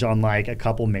leveraged on like a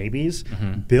couple maybes.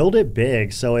 Build it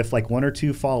big. So if like one or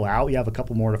two fall out, you have a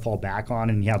couple more to fall back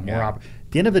on, and you have more. At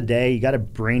the end of the day, you got to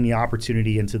bring the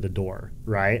opportunity into the door,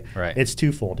 right? Right. It's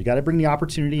twofold. You got to bring the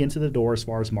opportunity into the door as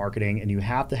far as marketing, and you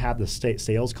have to have the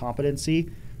sales competency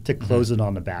to close it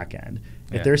on the back end.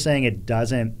 If they're saying it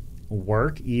doesn't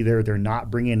work, either they're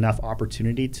not bringing enough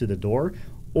opportunity to the door,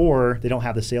 or they don't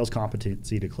have the sales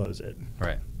competency to close it.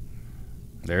 Right.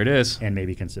 There it is. And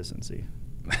maybe consistency.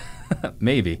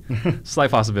 Maybe.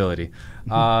 Slight possibility.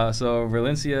 So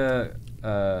Valencia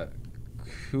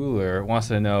Cooler wants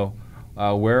to know,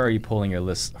 where are you pulling your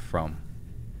lists from?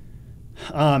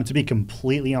 To be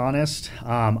completely honest,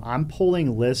 I'm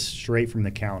pulling lists straight from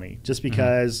the county just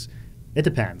because it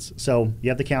depends. So you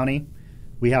have the county,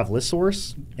 we have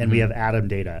ListSource, and we have Atom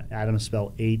Data. Atom is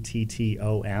spelled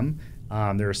ATTOM.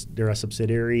 They're a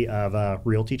subsidiary of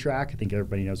Realty Track. I think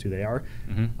everybody knows who they are.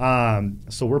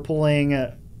 So we're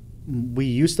pulling. We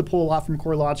used to pull a lot from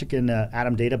CoreLogic and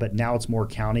Atom Data, but now it's more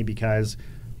county because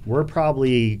we're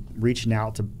probably reaching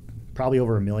out to probably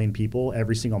over 1 million people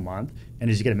every single month. And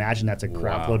as you can imagine, that's a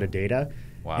crap load of data.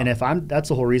 Wow. And that's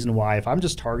the whole reason why, if I'm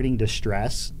just targeting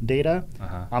distress data,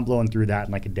 I'm blowing through that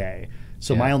in like a day.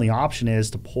 So my only option is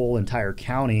to pull entire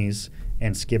counties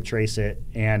and skip trace it.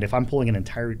 And if I'm pulling an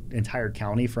entire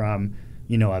county from,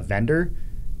 a vendor,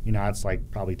 it's like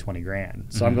probably 20 grand.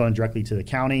 So I'm going directly to the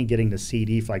county, getting the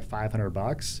CD for like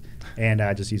 $500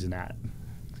 and just using that.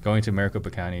 Going to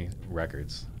Maricopa County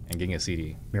Records and getting a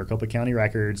CD. Maricopa County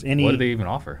Records. What do they even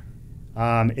offer?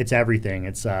 It's everything.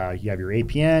 It's you have your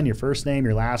APN, your first name,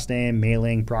 your last name,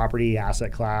 mailing, property,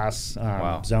 asset class,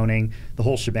 zoning, the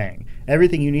whole shebang.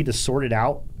 Everything you need to sort it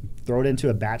out, throw it into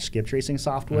a batch skip tracing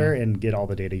software, and get all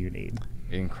the data you need.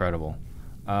 Incredible.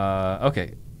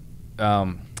 Okay.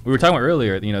 We were talking about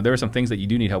earlier, there are some things that you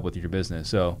do need help with your business.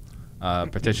 So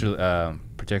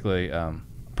particularly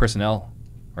personnel,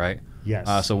 right?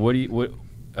 Yes. So what do you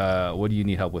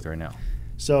need help with right now?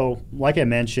 So like I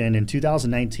mentioned, in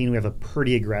 2019, we have a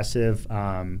pretty aggressive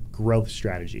growth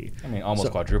strategy. I mean,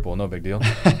 almost quadruple, no big deal.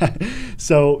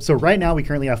 So right now, we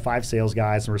currently have 5 sales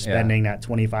guys, and we're spending that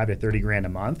 25 to 30 grand a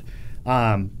month.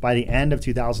 By the end of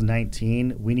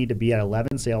 2019, we need to be at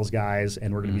 11 sales guys,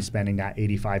 and we're going to be spending that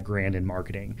 85 grand in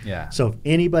marketing. Yeah. So if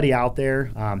anybody out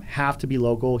there have to be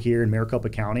local here in Maricopa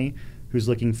County who's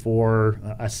looking for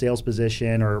a sales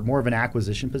position or more of an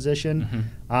acquisition position,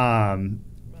 I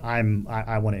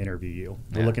want to interview you.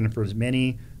 We're looking for as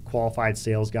many qualified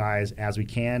sales guys as we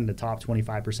can, the top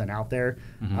 25% out there.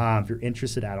 If you're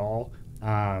interested at all,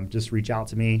 just reach out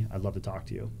to me. I'd love to talk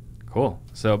to you. Cool.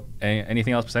 So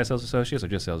anything else besides sales associates or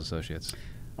just sales associates?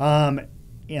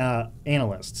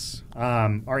 Analysts.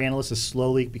 Our analysts is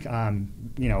slowly,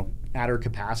 at our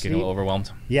capacity. Getting a little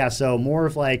overwhelmed? Yeah, so more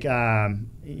of like, an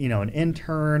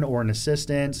intern or an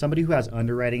assistant, somebody who has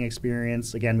underwriting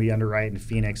experience. Again, we underwrite in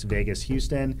Phoenix, Vegas,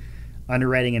 Houston.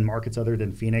 Underwriting in markets other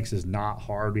than Phoenix is not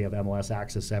hard. We have MLS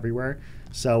access everywhere.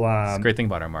 So it's a great thing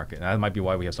about our market. That might be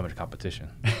why we have so much competition.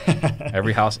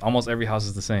 Almost every house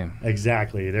is the same.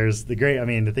 Exactly. There's the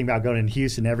thing about going in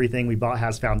Houston, everything we bought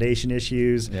has foundation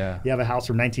issues. Yeah. You have a house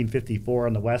from 1954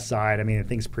 on the west side. I mean, the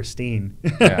thing's pristine.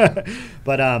 Yeah.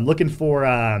 But looking for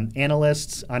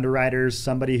analysts, underwriters,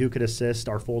 somebody who could assist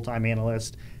our full-time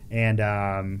analyst and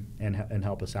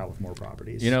help us out with more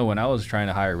properties. You know, when I was trying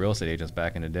to hire real estate agents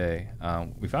back in the day,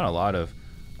 we found a lot of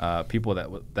people that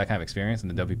kind of experience in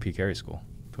the WP Carey School.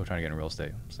 People trying to get in real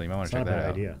estate. So you might want to check that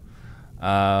out. It's not a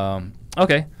bad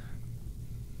idea. Okay.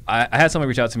 I had someone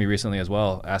reach out to me recently as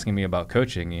well, asking me about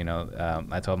coaching. You know,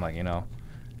 I told him, like, you know,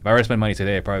 if I were to spend money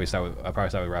today, I'd probably start with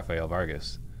Rafael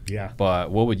Vargas. Yeah.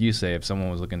 But what would you say if someone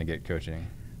was looking to get coaching?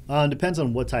 Depends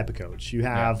on what type of coach. You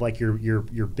have like your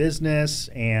business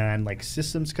and like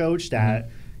systems coach that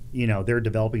you know, they're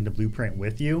developing the blueprint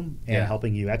with you and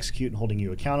helping you execute and holding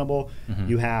you accountable.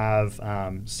 You have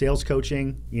sales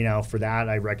coaching. You know, for that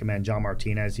I recommend John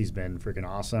Martinez. He's been freaking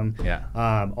awesome.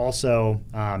 Also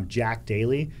Jack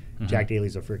Daly. Jack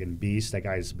Daly's a freaking beast. That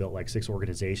guy's built like 6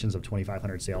 organizations of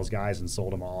 2,500 sales guys and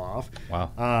sold them all off.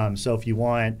 Wow. So if you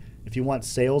want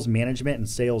sales management and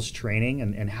sales training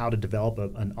and how to develop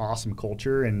an awesome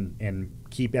culture and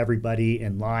keep everybody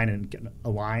in line and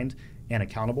aligned and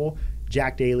accountable,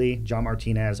 Jack Daly, John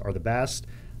Martinez are the best.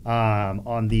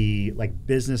 On the like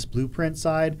business blueprint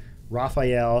side,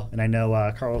 Rafael, and I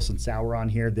know Carlos and Sal were on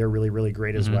here. They're really, really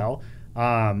great as well.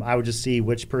 I would just see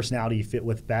which personality you fit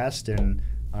with best and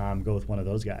go with one of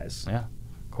those guys. Yeah,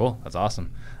 cool. That's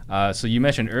awesome. So you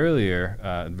mentioned earlier,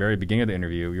 at the very beginning of the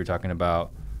interview, you were talking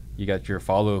about you got your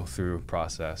follow-through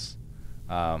process,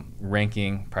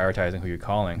 ranking, prioritizing who you're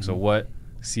calling. So what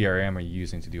CRM are you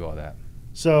using to do all that?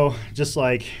 So just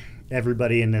like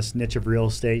everybody in this niche of real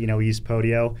estate, you know, we use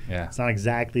Podio. Yeah. It's not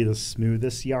exactly the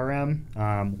smoothest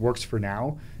CRM. Works for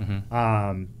now.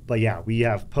 But yeah, we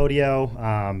have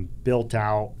Podio built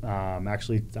out.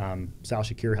 Actually, Sal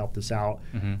Shakir helped us out.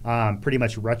 Pretty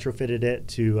much retrofitted it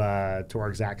to our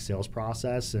exact sales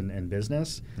process and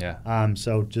business. Yeah.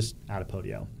 So just out of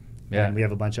Podio. Yeah. And we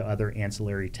have a bunch of other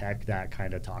ancillary tech that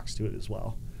kind of talks to it as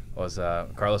well. Was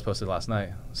Carlos posted last night,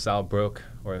 Sal broke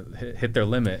or hit their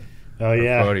limit. Oh,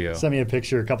 yeah. Podio. Sent me a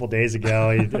picture a couple days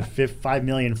ago. He did 5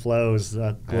 million flows.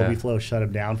 Globee Flow shut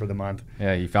him down for the month.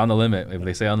 Yeah, he found the limit. If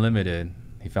they say unlimited,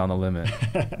 he found the limit.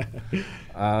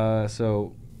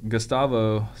 So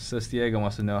Gustavo Sestiego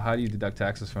wants to know, how do you deduct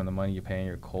taxes from the money you pay in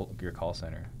your call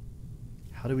center?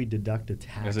 How do we deduct the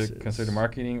taxes? Is it considered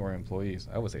marketing or employees?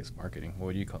 I would say it's marketing. What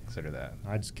would you consider that?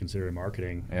 I just consider it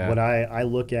marketing. Yeah. What I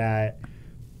look at,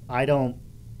 I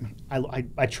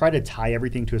try to tie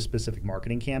everything to a specific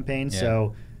marketing campaign. Yeah.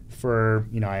 So for,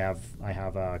 you know, I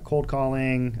have cold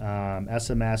calling,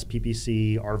 SMS,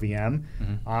 PPC, RVM.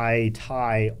 I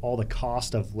tie all the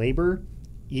cost of labor,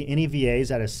 any VAs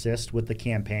that assist with the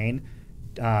campaign,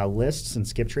 lists and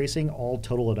skip tracing, all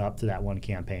total it up to that one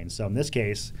campaign. So in this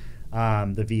case,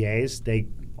 the VAs,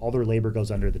 all their labor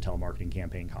goes under the telemarketing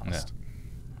campaign cost. Yeah.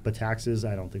 But taxes,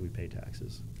 I don't think we pay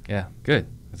taxes. Yeah, good.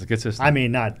 It's a good system. I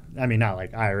mean, not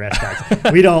like IRS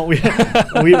taxes. we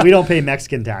don't pay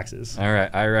Mexican taxes. All right,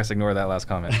 IRS, ignore that last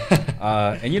comment.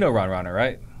 And you know Ron Ronner,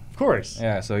 right? Of course.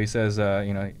 Yeah. So he says,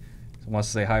 you know, he wants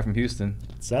to say hi from Houston.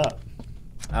 What's up?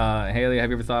 Haley, have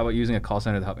you ever thought about using a call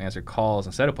center to help answer calls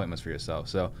and set appointments for yourself?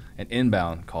 So an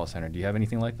inbound call center. Do you have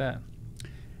anything like that?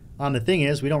 The thing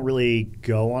is, we don't really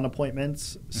go on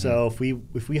appointments. So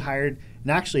if we hired, and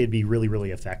actually it'd be really,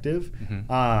 really effective.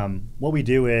 What we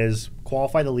do is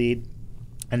qualify the lead,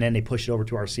 and then they push it over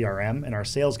to our CRM, and our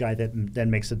sales guy then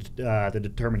makes the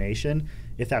determination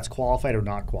if that's qualified or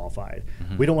not qualified.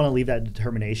 We don't want to leave that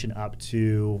determination up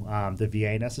to the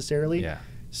VA necessarily. Yeah.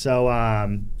 So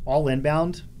all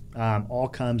inbound all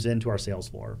comes into our sales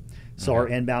floor. So our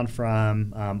inbound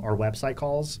from our website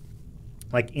calls,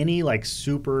 like any like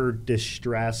super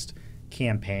distressed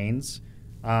campaigns,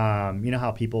 you know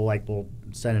how people like will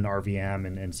send an RVM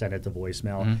and send it to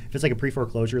voicemail. If it's like a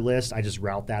pre-foreclosure list, I just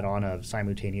route that on a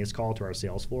simultaneous call to our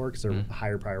sales floor because they're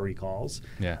higher priority calls.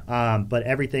 Yeah. But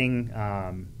everything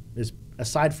is,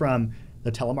 aside from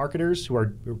the telemarketers who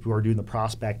are doing the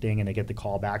prospecting and they get the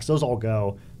callbacks, those all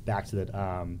go back to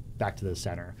the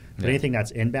center. But anything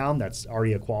that's inbound, that's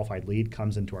already a qualified lead,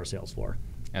 comes into our sales floor.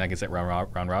 And I guess that round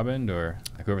robin, or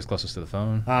like whoever's closest to the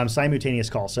phone? Simultaneous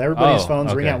call. So everybody's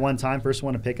phones ring at one time. First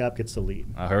one to pick up gets the lead.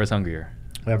 Whoever's hungrier.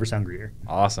 Whoever's hungrier.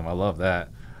 Awesome. I love that.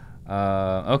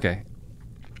 Okay.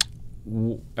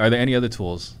 Are there any other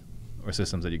tools or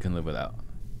systems that you can live without?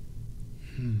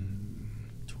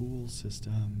 Tool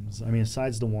systems. I mean,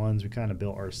 besides the ones we kind of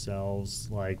built ourselves,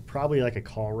 like probably like a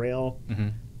call rail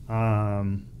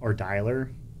or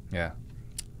dialer. Yeah.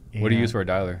 What do you use for a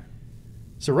dialer?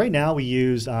 So right now we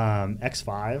use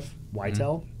X5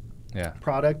 Whitetail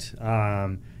product.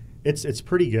 It's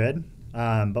pretty good,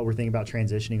 but we're thinking about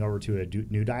transitioning over to a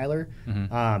new dialer.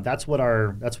 That's what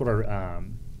our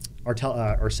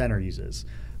center uses.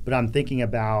 But I'm thinking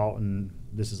about, and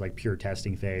this is like pure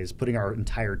testing phase, putting our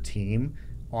entire team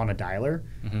on a dialer.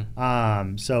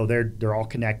 So they're all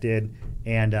connected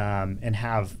and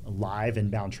have live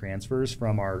inbound transfers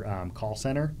from our call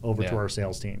center over to our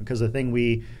sales team. Because the thing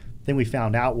we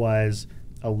found out was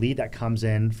a lead that comes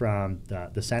in from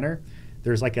the center,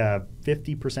 there's like a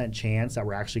 50% chance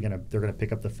that they're gonna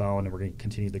pick up the phone and we're gonna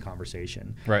continue the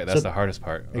conversation. Right, that's the hardest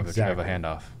part of a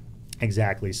handoff.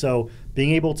 Exactly. So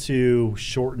being able to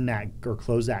shorten that or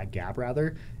close that gap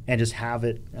rather, and just have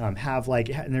it and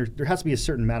there has to be a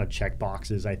certain amount of check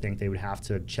boxes I think they would have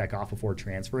to check off before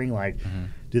transferring. Like,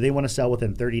 do they want to sell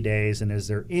within 30 days, and is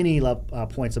there any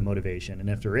points of motivation? And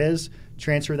if there is,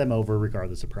 transfer them over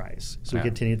regardless of price. So we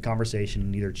continue the conversation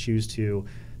and either choose to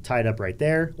tie it up right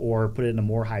there or put it in a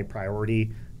more high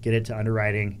priority, get it to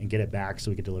underwriting, and get it back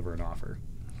so we can deliver an offer.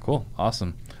 Cool.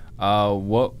 Awesome.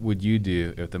 What would you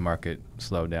do if the market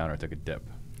slowed down or took a dip?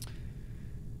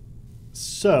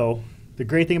 So the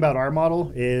great thing about our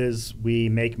model is we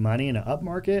make money in an up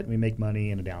market, we make money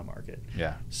in a down market.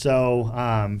 Yeah.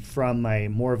 So from a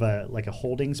more of a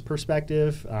holdings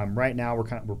perspective, right now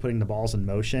we're putting the balls in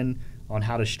motion on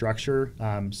how to structure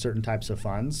certain types of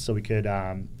funds. So we could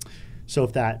so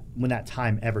when that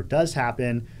time ever does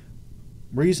happen,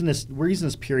 we're using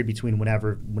this period between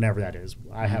whenever that is.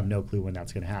 I have no clue when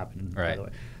that's going to happen. Right. By the way.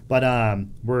 But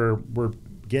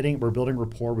we're building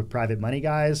rapport with private money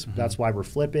guys. That's why we're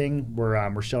flipping.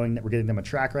 We're showing that we're getting them a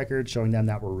track record, showing them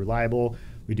that we're reliable.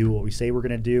 We do what we say we're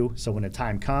going to do. So when the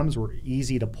time comes, we're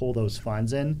easy to pull those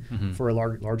funds in for a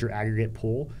larger aggregate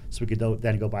pool. So we could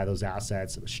then go buy those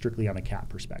assets strictly on a cap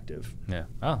perspective. Yeah.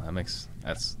 Oh,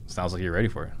 that sounds like you're ready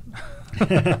for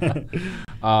it.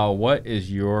 What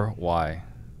is your why?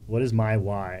 What is my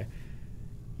why?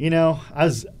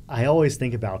 I always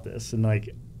think about this,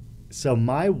 and so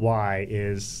my why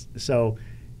is, so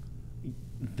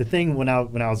the thing when I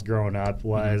was growing up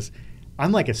was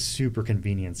I'm like a super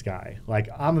convenience guy. Like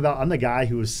I'm the guy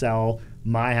who would sell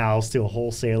my house to a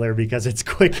wholesaler because it's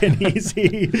quick and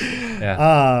easy.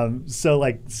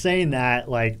 So saying that,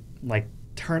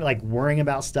 worrying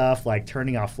about stuff like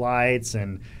turning off lights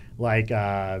and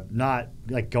not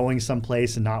going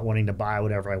someplace and not wanting to buy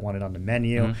whatever I wanted on the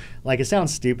menu. It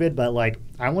sounds stupid, but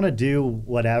I want to do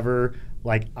whatever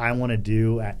I want to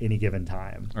do at any given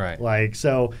time. Right.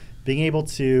 So being able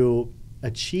to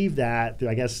achieve that through,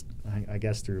 I guess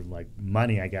through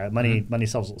money. Money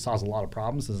solves a lot of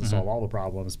problems. Doesn't solve all the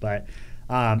problems, but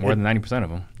more than 90%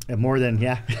 of them. More than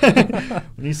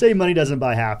when you say money doesn't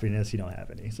buy happiness, you don't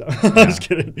have any. So I'm just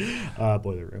kidding.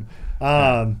 Boiler room.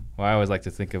 Well, I always like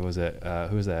to think of who's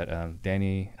that?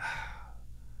 Danny.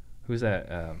 Who's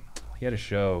that? He had a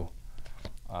show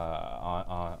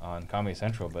on Comedy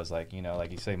Central, but it's like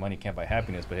you say, money can't buy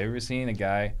happiness. But have you ever seen a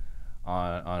guy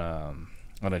on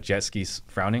a jet ski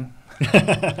frowning?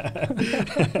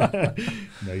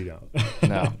 No, you don't.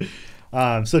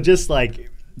 No. So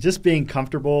just being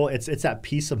comfortable, it's that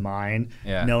peace of mind,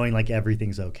 knowing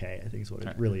everything's okay, I think is what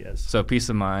it really is. So peace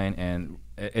of mind, and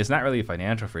it's not really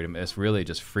financial freedom, it's really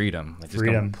just freedom.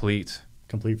 Freedom. Just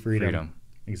complete freedom.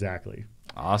 Exactly.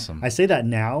 Awesome. I say that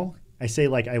now. I say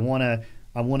I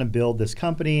want to build this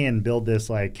company and build this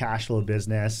cash flow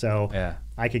business, so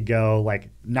I could go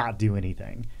not do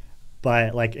anything.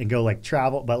 But and go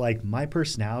travel, but my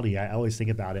personality, I always think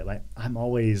about it I'm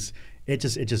always, it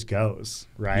just goes,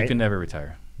 right? You can never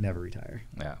retire. Never retire.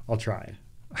 Yeah. I'll try.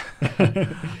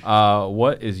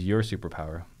 What is your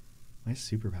superpower? My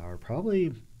superpower,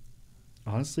 probably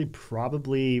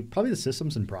the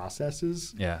systems and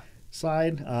processes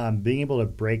side. Being able to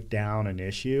break down an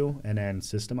issue and then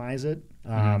systemize it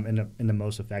in the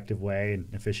most effective way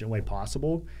and efficient way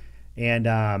possible.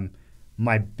 And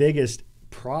my biggest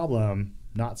problem,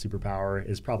 not superpower,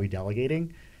 is probably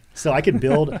delegating. So I could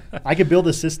build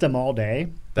a system all day.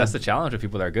 That's the challenge with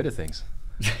people that are good at things.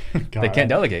 They can't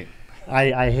delegate.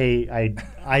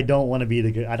 I don't want to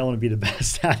be I don't want to be the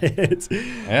best at it.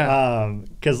 Yeah.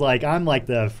 Because I'm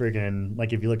the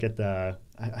friggin', if you look at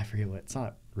I forget what, it's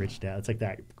not Rich Dad. It's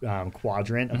that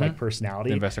quadrant of personality.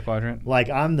 The investor quadrant.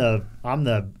 I'm the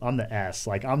S.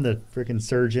 I'm the freaking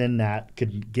surgeon that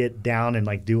could get down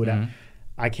and do what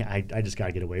I can't. I just got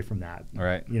to get away from that. All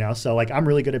right. So I'm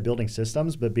really good at building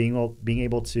systems, but being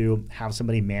able to have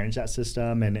somebody manage that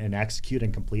system and execute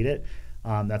and complete it,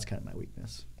 that's kind of my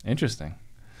weakness. Interesting.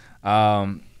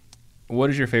 What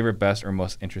is your favorite, best, or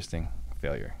most interesting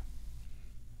failure?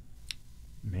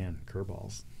 Man,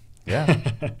 curveballs. Yeah.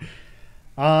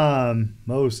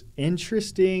 Most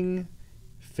interesting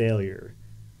failure.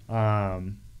 I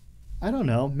don't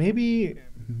know. Maybe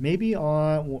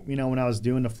on, when I was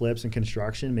doing the flips and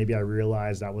construction, maybe I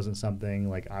realized that wasn't something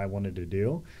like I wanted to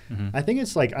do. I think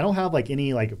it's like I don't have like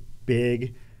any like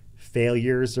big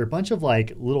failures. They're a bunch of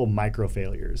like little micro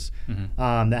failures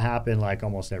that happen like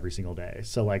almost every single day.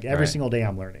 So like every single day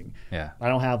I'm learning. Yeah. I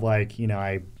don't have like,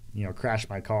 I crashed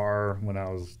my car when I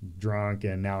was drunk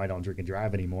and now I don't drink and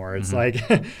drive anymore. It's like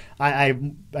I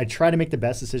try to make the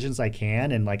best decisions I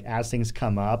can, and like as things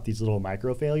come up, these little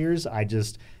micro failures, I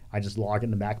just log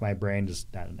in the back of my brain,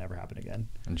 just that'll never happen again.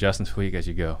 And just and tweak as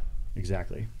you go.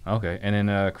 Exactly. Okay. And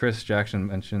then Chris Jackson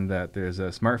mentioned that there's a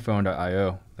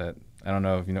smartphone.io that I don't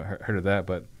know if you heard of that,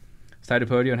 but it's tied to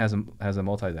Podio and has a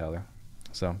multi-dialer.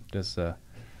 So just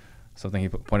something he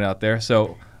pointed out there.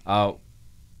 So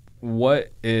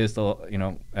what is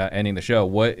the ending the show?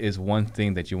 What is one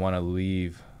thing that you want to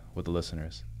leave with the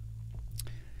listeners?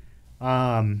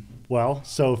 Well,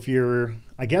 so if you're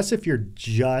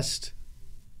just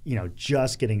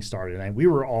getting started, and we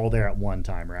were all there at one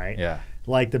time, right? Yeah.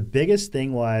 Like the biggest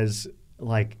thing was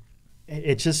like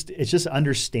it's just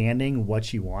understanding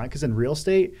what you want, because in real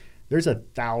estate there's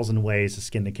 1,000 ways to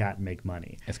skin the cat and make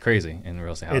money. It's crazy in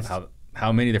real estate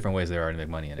how many different ways there are to make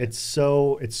money in it. It's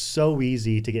so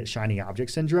easy to get shiny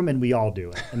object syndrome, and we all do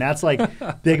it. And that's like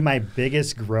my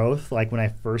biggest growth. Like when I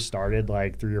first started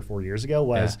like 3 or 4 years ago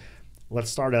was, let's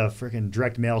start a freaking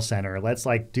direct mail center. Let's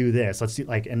like do this. Let's do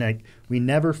like, and like we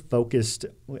never focused,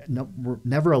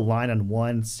 never aligned on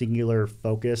one singular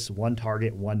focus, one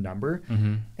target, one number.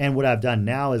 And what I've done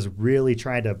now is really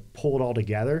trying to pull it all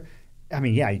together. I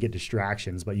mean, yeah, you get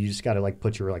distractions, but you just got to like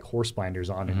put your like horse blinders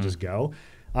on and just go.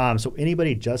 So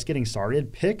anybody just getting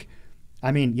started, figure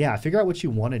out what you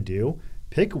want to do.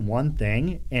 Pick one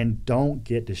thing and don't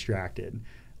get distracted.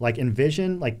 Like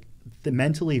envision, like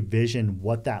mentally vision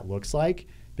what that looks like.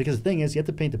 Because the thing is, you have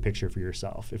to paint the picture for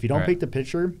yourself. If you don't paint the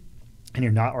picture and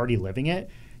you're not already living it,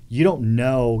 you don't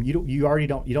know. You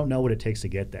don't know what it takes to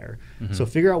get there. So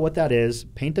figure out what that is.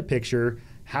 Paint the picture.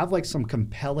 Have like some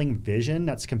compelling vision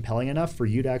that's compelling enough for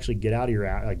you to actually get off your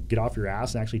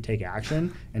ass and actually take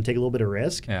action and take a little bit of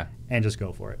risk and just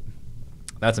go for it.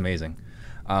 That's amazing.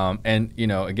 And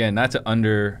again, not to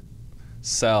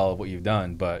undersell what you've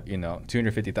done, but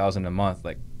 $250,000 a month,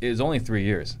 like it is only 3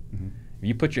 years. If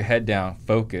you put your head down,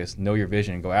 focus, know your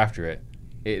vision, and go after it,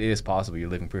 it is possible. You're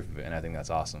living proof of it, and I think that's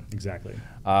awesome. Exactly.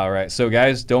 All right, so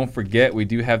guys, don't forget, we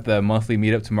do have the monthly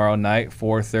meetup tomorrow night,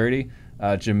 4:30.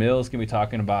 Jamil's going to be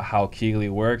talking about how Keegly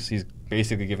works. He's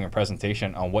basically giving a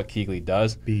presentation on what Keegly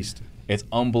does. Beast. It's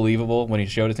unbelievable when he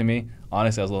showed it to me.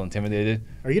 Honestly, I was a little intimidated.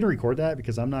 Are you going to record that?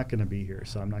 Because I'm not going to be here,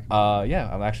 so I'm not going to. Yeah,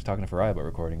 I'm actually talking to Farai about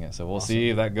recording it, so we'll see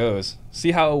if that goes.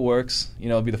 See how it works.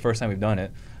 It'll be the first time we've done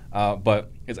it.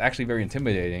 But it's actually very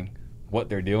intimidating what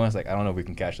they're doing. It's like, I don't know if we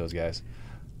can catch those guys.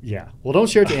 Yeah. Well, don't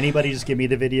share it to anybody. Just give me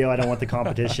the video. I don't want the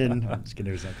competition. I'm just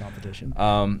kidding. There's no competition.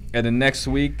 And then next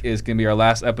week is going to be our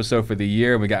last episode for the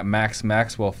year. We got Max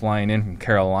Maxwell flying in from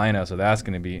Carolina, so that's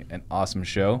going to be an awesome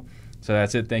show. So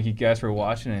that's it. Thank you guys for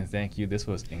watching, and thank you. This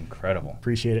was incredible.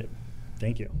 Appreciate it.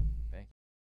 Thank you.